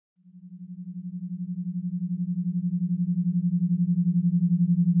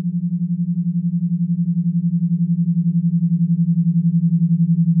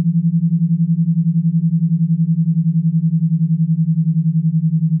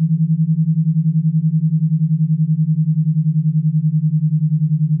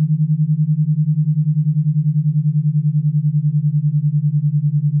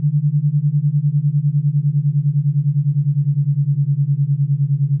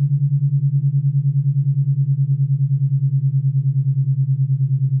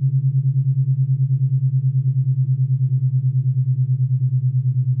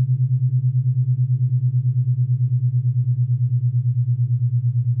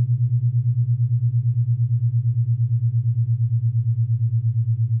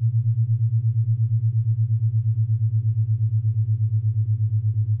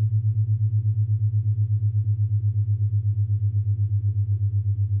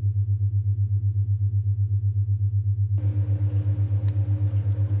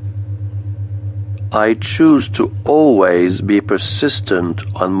I choose to always be persistent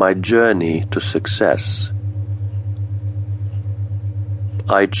on my journey to success.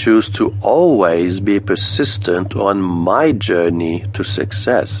 I choose to always be persistent on my journey to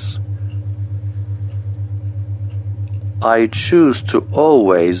success. I choose to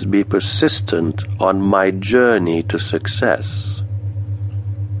always be persistent on my journey to success.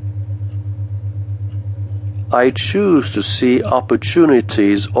 I choose to see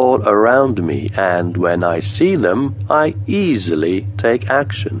opportunities all around me, and when I see them, I easily take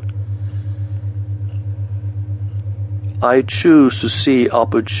action. I choose to see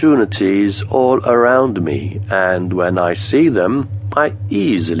opportunities all around me, and when I see them, I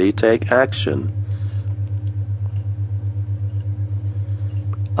easily take action.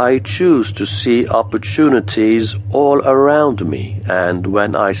 I choose to see opportunities all around me, and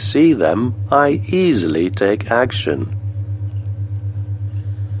when I see them, I easily take action.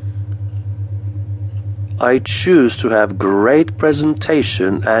 I choose to have great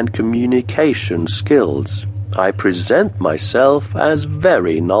presentation and communication skills. I present myself as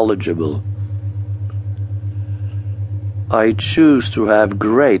very knowledgeable. I choose to have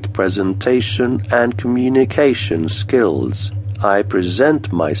great presentation and communication skills. I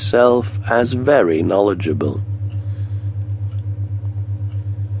present myself as very knowledgeable.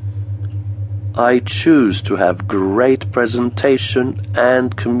 I choose to have great presentation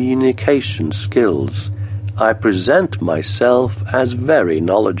and communication skills. I present myself as very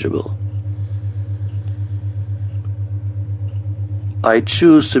knowledgeable. I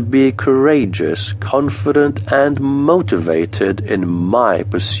choose to be courageous, confident, and motivated in my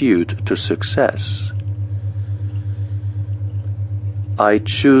pursuit to success. I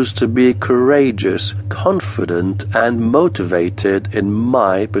choose to be courageous, confident, and motivated in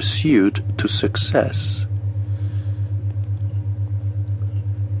my pursuit to success.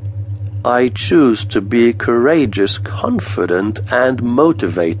 I choose to be courageous, confident, and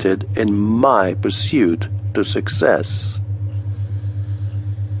motivated in my pursuit to success.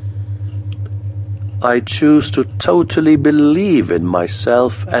 I choose to totally believe in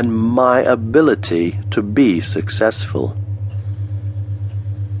myself and my ability to be successful.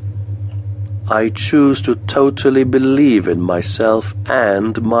 I choose to totally believe in myself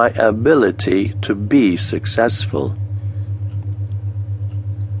and my ability to be successful.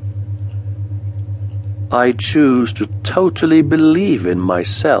 I choose to totally believe in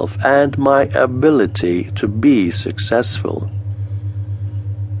myself and my ability to be successful.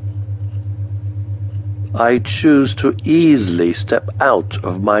 I choose to easily step out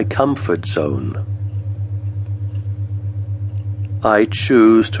of my comfort zone. I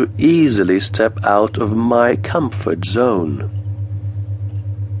choose to easily step out of my comfort zone.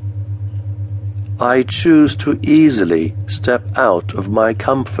 I choose to easily step out of my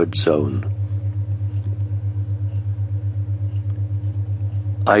comfort zone.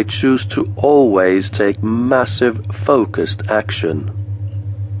 I choose to always take massive focused action.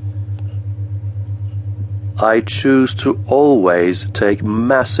 I choose to always take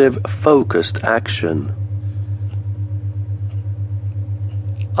massive focused action.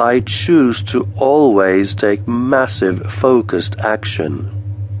 I choose to always take massive focused action.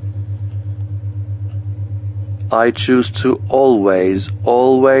 I choose to always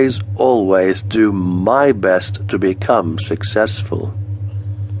do my best to become successful.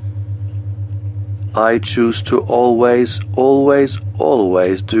 I choose to always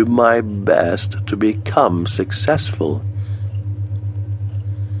do my best to become successful.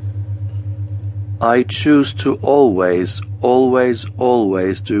 I choose to always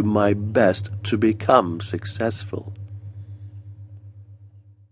do my best to become successful.